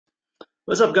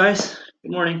What's up, guys?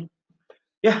 Good morning.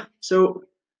 Yeah, so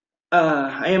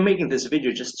I am making this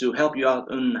video just to help you out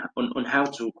on how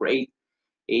to create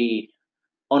a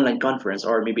online conference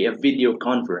or maybe a video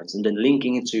conference, and then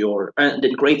linking it to your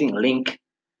then creating a link,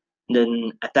 and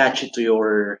then attach it to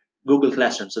your Google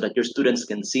Classroom so that your students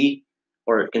can see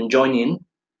or can join in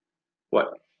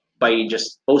what by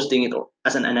just posting it or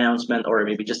as an announcement or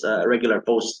maybe just a regular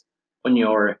post on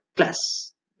your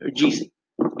class or GC,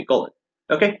 we call it.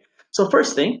 Okay, so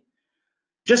first thing,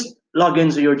 just log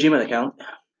into your Gmail account.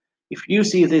 If you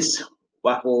see this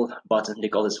waffle button, they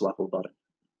call this waffle button.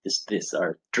 These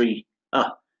are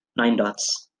nine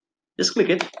dots. Just click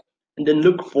it and then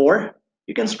look for.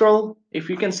 You can scroll if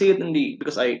you can see it in the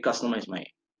because I customize my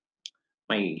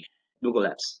Google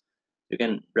Apps. You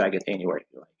can drag it anywhere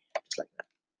you like, just like that.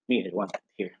 Me, I want it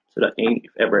here so that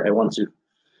if ever I want to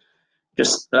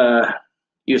just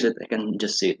use it, I can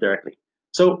just see it directly.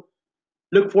 So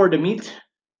look for the Meet.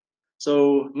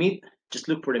 So Meet, just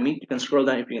look for the Meet. You can scroll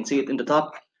down if you can see it in the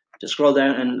top. Just scroll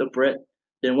down and look for it.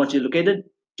 Then once you locate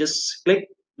it, just click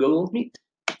Google Meet.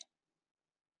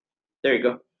 There you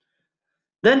go.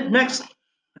 Then next,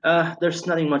 there's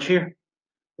nothing much here.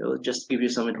 It'll just give you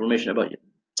some information about your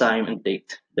time and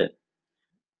date. Then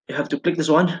you have to click this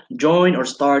one, join or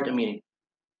start a meeting.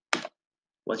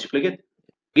 Once you click it,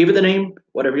 give it a name,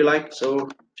 whatever you like. So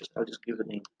I'll just give it a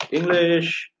name,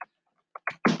 English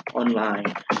online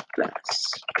class.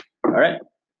 All right,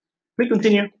 click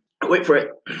continue. Wait for it.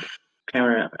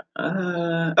 Camera.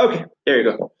 Okay, there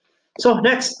you go. So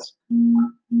next,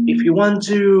 if you want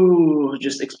to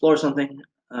just explore something,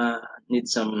 need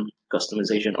some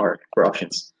customization or for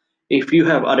options. If you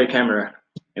have other camera,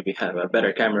 maybe have a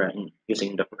better camera in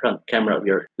using the front camera of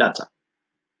your laptop.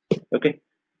 Okay,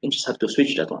 you just have to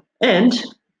switch that one. And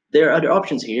there are other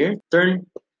options here. Turn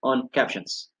on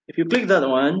captions. If you click that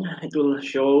one, it will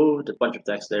show the bunch of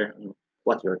text there and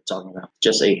what you're talking about.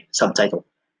 Just a subtitle.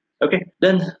 Okay,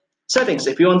 then settings.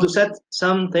 If you want to set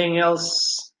something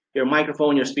else, your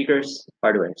microphone, your speakers,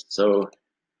 hardware. So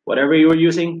whatever you're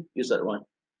using, use that one.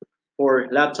 For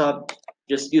laptop,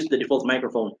 just use the default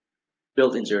microphone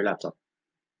built into your laptop.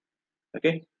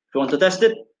 Okay, if you want to test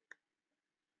it,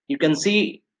 you can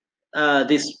see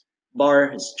this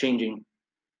bar is changing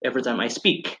every time I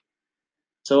speak.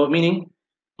 So meaning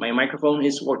my microphone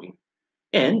is working.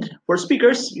 And for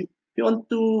speakers, if you want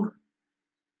to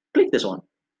click this one,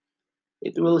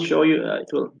 it will show you, it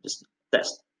will just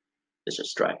test. Let's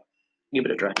just try. Give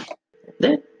it a try.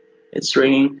 Then it's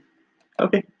ringing.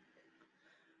 Okay.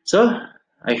 So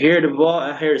I hear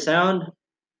I hear the sound.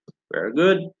 Very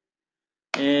good.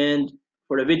 And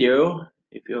for the video,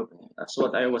 that's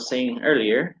what I was saying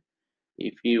earlier.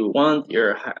 If you want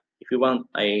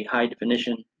a high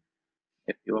definition,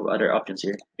 if you have other options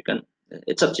here, you can.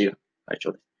 It's up to you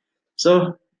actually.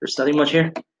 So there's nothing much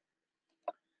here.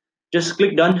 Just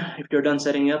click done if you're done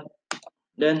setting up.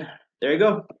 Then there you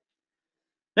go.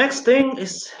 Next thing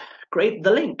is create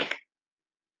the link.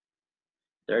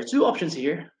 There are two options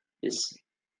here. This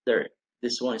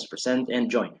one is present and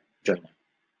join. Join.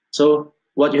 So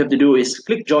what you have to do is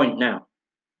click join now.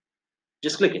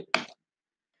 Just click it.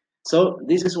 So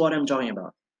this is what I'm talking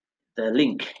about. The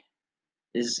link.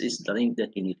 This is the link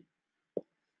that you need.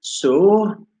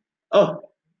 So, oh,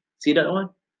 see that one?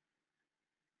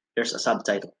 There's a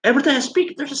subtitle. Every time I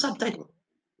speak, there's a subtitle.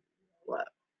 Wow,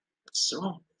 what's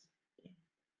wrong?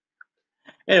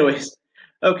 Anyways,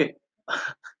 okay.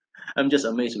 I'm just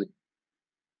amazed with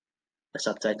the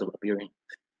subtitle appearing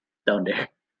down there.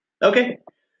 Okay,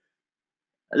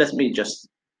 let me just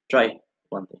try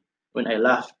one thing. When I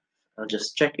laugh, I'll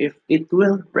just check if it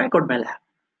will record my laugh.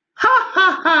 Ha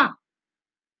ha ha!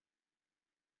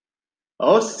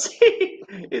 Oh, see,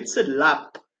 it said laugh,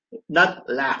 not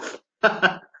laugh.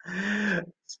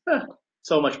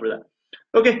 So much for that.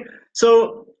 Okay,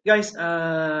 so guys,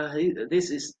 this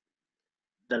is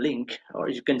the link, or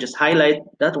you can just highlight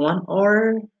that one,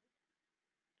 or you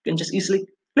can just easily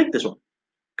click this one.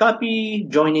 Copy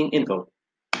joining info.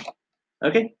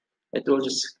 Okay, it will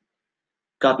just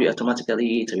copy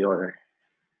automatically to your,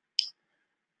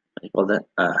 what do you call that?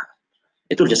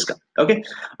 It will just copy. Okay,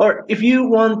 or if you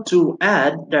want to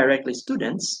add directly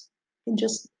students, you can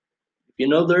just, if you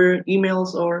know their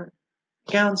emails or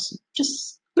accounts,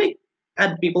 just click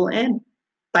add people and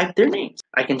type their names.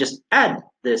 I can just add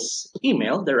this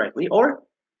email directly, or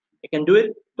I can do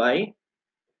it by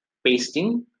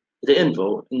pasting the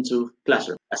info into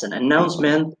Classroom as an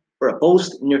announcement or a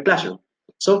post in your Classroom.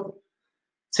 So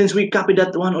since we copied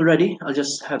that one already, I'll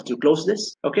just have to close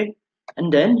this, okay?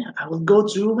 And then I will go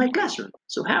to my Classroom.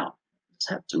 So how? Just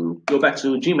have to go back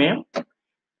to Gmail,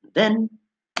 then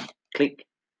click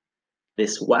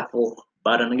this waffle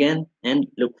button again and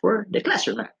look for the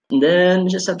classroom app. And then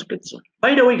just have to click this one.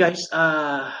 By the way, guys,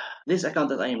 this account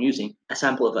that I am using, a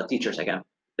sample of a teacher's account.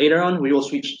 Later on, we will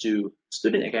switch to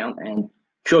student account and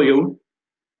show you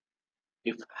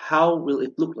if how will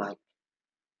it look like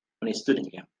on a student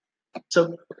account.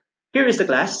 So here is the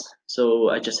class. So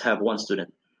I just have one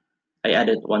student. I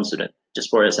added one student just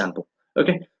for a sample.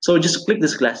 Okay, so just click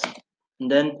this class, and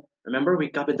then remember we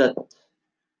copied that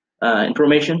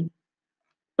information.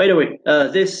 By the way,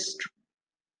 this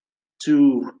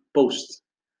two posts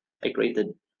I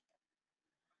created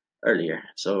earlier,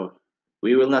 so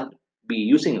we will not be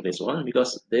using this one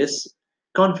because this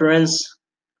conference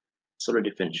is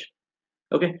already finished.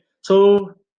 Okay,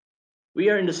 so we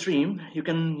are in the stream. You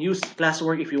can use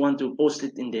classwork if you want to post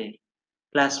it in the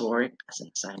classwork as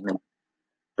an assignment.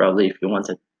 Probably if you want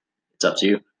it, it's up to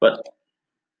you. But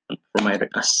for my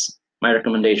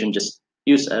recommendation, just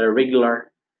use a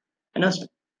regular announcement.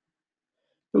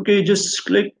 Okay, just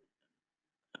click.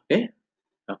 Okay,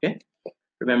 okay.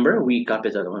 Remember, we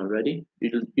copied that one already.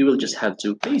 You will just have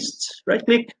to paste. Right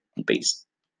click and paste.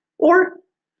 Or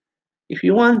if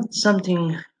you want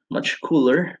something much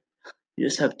cooler, you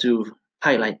just have to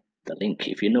highlight the link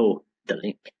if you know the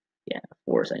link. Yeah, of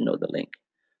course I know the link.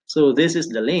 So this is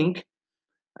the link.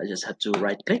 I just have to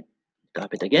right click,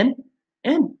 copy it again,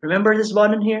 and remember this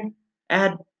button here,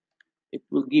 add. It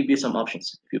will give you some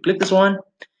options. If you click this one,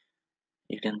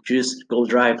 you can choose Google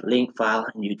Drive, link, file,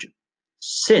 and YouTube.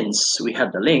 Since we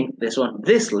have the link, this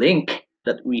link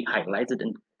that we highlighted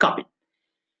and copied,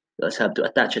 you just have to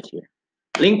attach it here.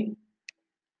 Link,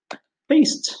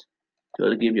 paste. It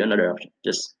will give you another option.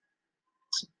 Just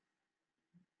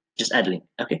add link.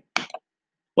 Okay.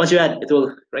 Once you add, it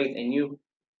will create a new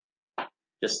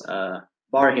just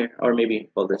bar here, or maybe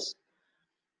call this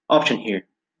option here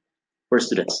for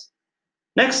students.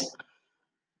 Next,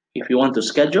 if you want to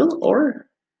schedule or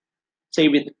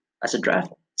save it as a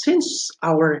draft, since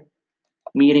our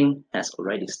meeting has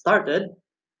already started,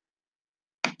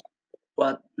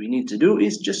 what we need to do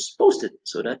is just post it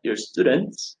so that your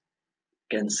students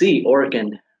can see or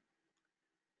can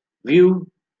view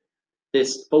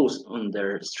this post on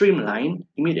their streamline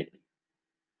immediately.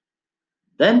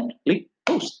 Then click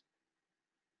post.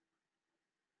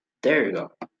 There you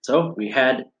go. So we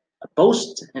had a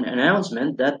post, an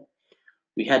announcement that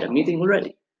we had a meeting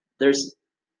already. There's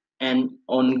an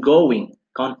ongoing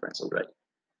conference already.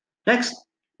 Next,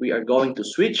 we are going to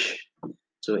switch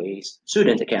to a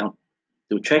student account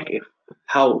to check if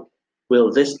how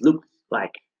will this look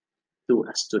like to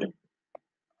a student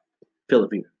field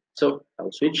view. So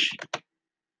I'll switch,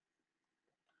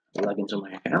 log into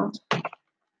my account.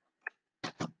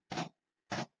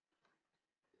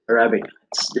 Arabic,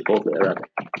 it's defaultly Arabic,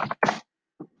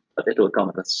 but it will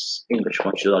come as English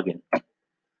once you log in.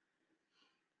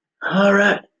 All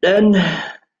right, then,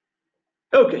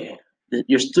 okay,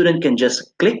 your student can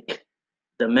just click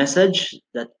the message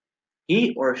that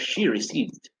he or she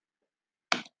received,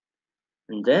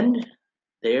 and then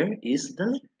there is the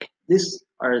link. These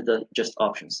are the just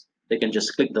options. They can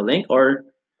just click the link, or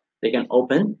they can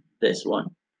open this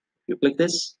one. You click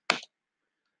this,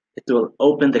 it will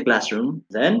open the classroom.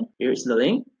 Then here's the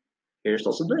link. Here's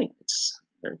also the link.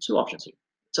 There are two options here.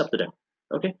 It's up to them.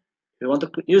 Okay.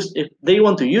 If they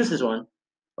want to use this one,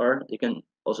 or they can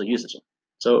also use this one.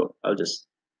 So I'll just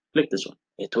click this one.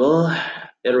 It'll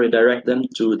redirect them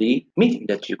to the meeting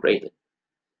that you created.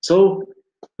 So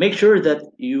make sure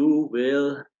that you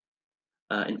will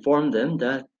inform them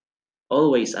that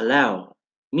always allow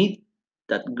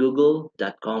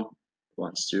meet.google.com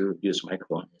wants to use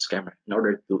microphone as camera in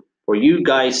order for you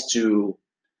guys to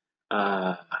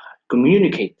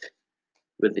communicate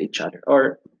with each other.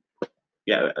 Or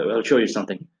yeah, I'll show you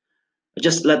something.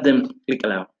 Just let them click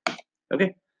allow.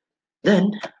 Okay.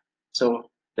 Then, so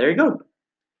there you go.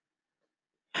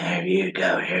 Here you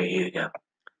go. Here you go.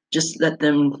 Just let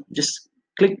them just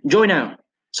click join now.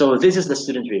 So this is the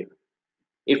student view.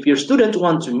 If your student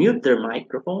wants to mute their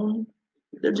microphone,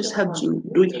 they just have to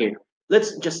do it here.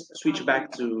 Let's just switch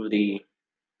back to the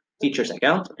teacher's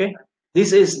account. Okay.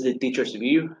 This is the teacher's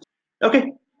view.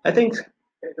 Okay. I think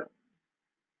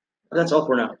that's all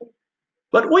for now.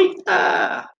 But wait,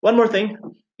 one more thing.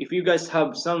 If you guys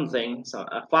have something,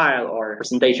 a file or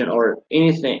presentation or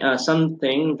anything,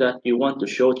 something that you want to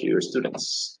show to your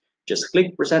students, just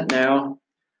click present now.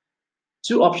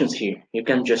 Two options here. You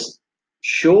can just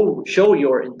show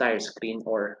your entire screen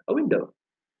or a window.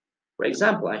 For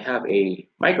example, I have a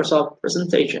Microsoft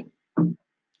presentation.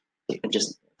 You can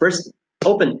just first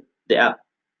open the app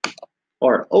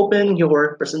or open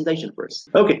your presentation first.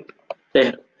 Okay,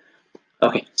 there.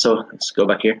 Okay, so let's go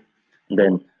back here and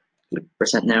then Click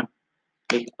present now.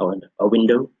 Click on a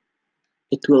window.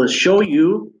 It will show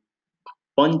you a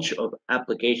bunch of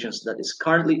applications that is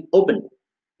currently open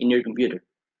in your computer.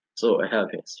 So I have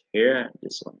it here.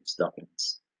 This one is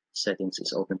documents. Settings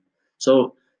is open.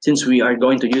 So since we are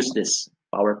going to use this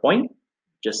PowerPoint,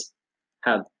 just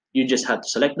have you just have to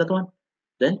select that one,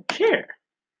 then share.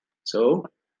 So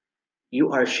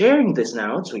you are sharing this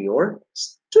now to your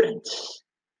students.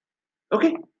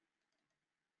 Okay.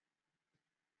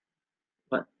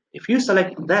 But if you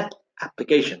select that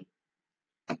application,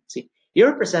 see,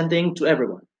 you're presenting to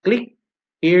everyone. Click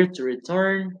here to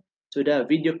return to the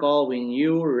video call when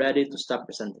you're ready to stop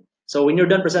presenting. So when you're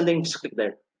done presenting, just click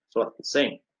there. That's what it's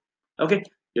saying. Okay,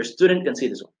 your student can see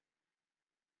this one.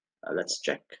 Let's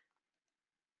check.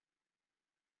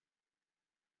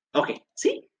 Okay,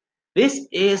 see, this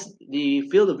is the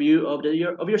field of view of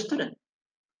your student.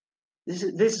 This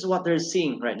is what they're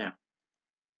seeing right now.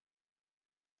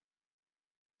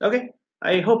 Okay,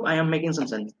 I hope I am making some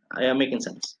sense. I am making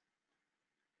sense.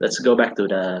 Let's go back to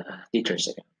the teacher's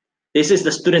account. This is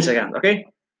the student's account. Okay,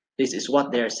 this is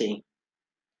what they are seeing.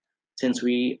 Since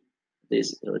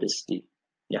this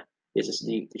is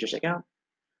the teacher's account.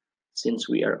 Since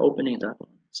we are opening that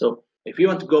one, so if you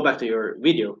want to go back to your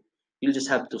video, you'll just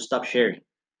have to stop sharing.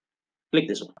 Click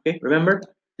this one. Okay, remember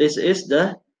this is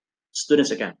the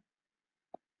student's account.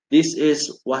 This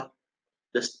is what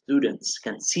the students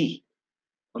can see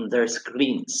on their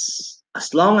screens.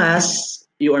 As long as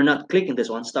you are not clicking this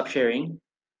one, stop sharing,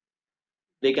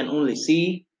 they can only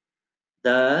see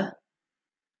the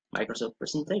Microsoft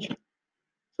presentation.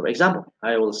 So for example,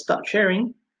 I will stop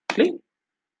sharing, click.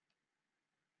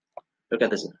 Look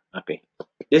at this. Okay,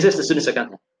 this is the student's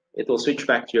account. It will switch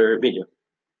back to your video.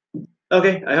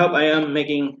 Okay, I hope I am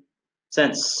making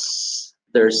sense.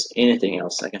 If there's anything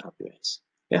else I can help you guys.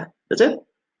 Yeah, that's it.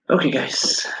 Okay,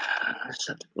 guys, I just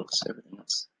have to close everything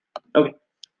else. Okay,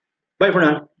 bye for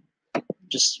now.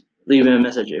 Just leave me a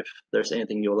message if there's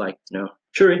anything you'd like to know.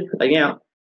 Sure, hanging out.